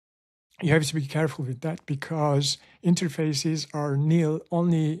You have to be careful with that because interfaces are nil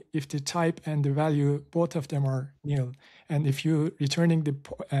only if the type and the value, both of them are nil. And if you're returning the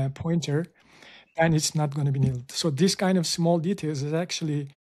pointer, then it's not going to be nil. So this kind of small details is actually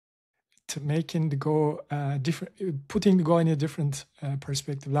to making the Go different, putting the Go in a different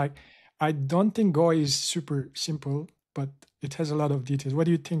perspective. Like, I don't think Go is super simple, but it has a lot of details. What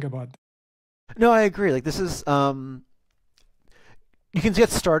do you think about that? No, I agree. Like this is you can get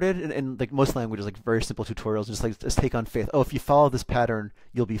started in like most languages, like very simple tutorials, just take on faith. Oh, if you follow this pattern,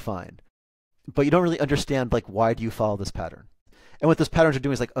 you'll be fine. But you don't really understand like why do you follow this pattern. And what those patterns are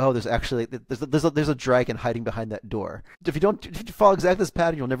doing is like, oh, there's actually there's a dragon hiding behind that door. If you follow exactly this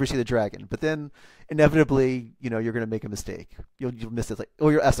pattern, you'll never see the dragon. But then inevitably, you're going to make a mistake. You'll miss it. Like,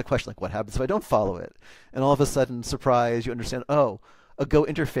 or you'll ask the question like, what happens if I don't follow it? And all of a sudden, surprise, you understand. Oh, a Go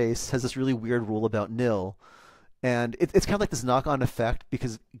interface has this really weird rule about nil, and it's kind of like this knock-on effect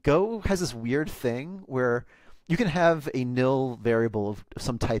because Go has this weird thing where you can have a nil variable of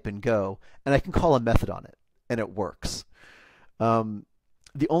some type in Go, and I can call a method on it, and it works. Um,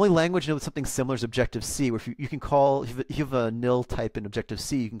 the only language with something similar is Objective C, where you can call if you have a nil type in Objective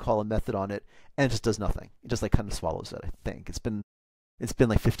C, you can call a method on it, and it just does nothing. It just like kind of swallows it. I think it's been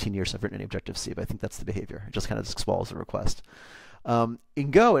like 15 years since I've written any Objective C, but I think that's the behavior. It just kind of swallows the request.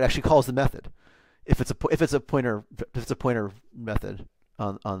 In Go, it actually calls the method if it's a pointer method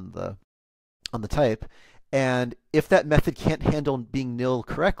on the type, and if that method can't handle being nil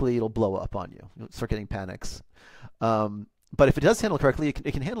correctly, it'll blow up on you. You'll start getting panics. But if it does handle it correctly,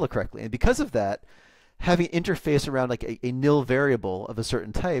 it can handle it correctly. And because of that, having an interface around like a nil variable of a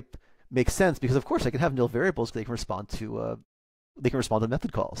certain type makes sense because of course I can have nil variables because they can respond to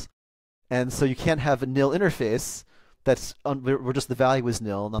method calls. And so you can't have a nil interface where just the value is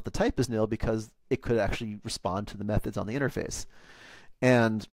nil, not the type is nil, because it could actually respond to the methods on the interface.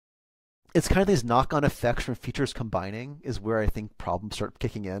 And it's kind of these knock-on effects from features combining is where I think problems start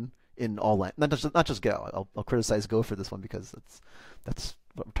kicking in all not just Go. I'll criticize Go for this one because that's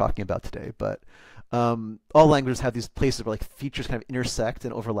what we're talking about today. But all languages have these places where like features kind of intersect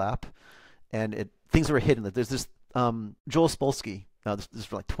and overlap, and things that were hidden. There's this Joel Spolsky. This is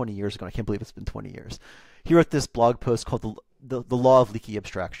from like 20 years ago. I can't believe it's been 20 years. He wrote this blog post called the Law of Leaky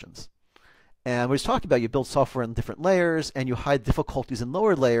Abstractions. And what he's talking about, you build software in different layers, and you hide difficulties in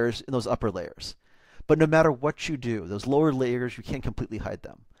lower layers in those upper layers. But no matter what you do, those lower layers, you can't completely hide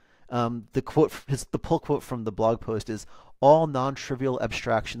them. The pull quote from the blog post is, "All non-trivial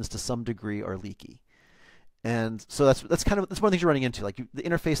abstractions to some degree are leaky." And so that's one of the things you're running into. Like the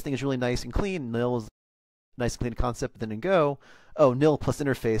interface thing is really nice and clean. Nil is a nice clean concept. But then in Go, oh, nil plus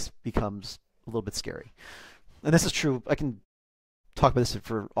interface becomes a little bit scary. And this is true. I can talk about this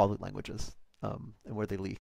for all the languages and where they leak.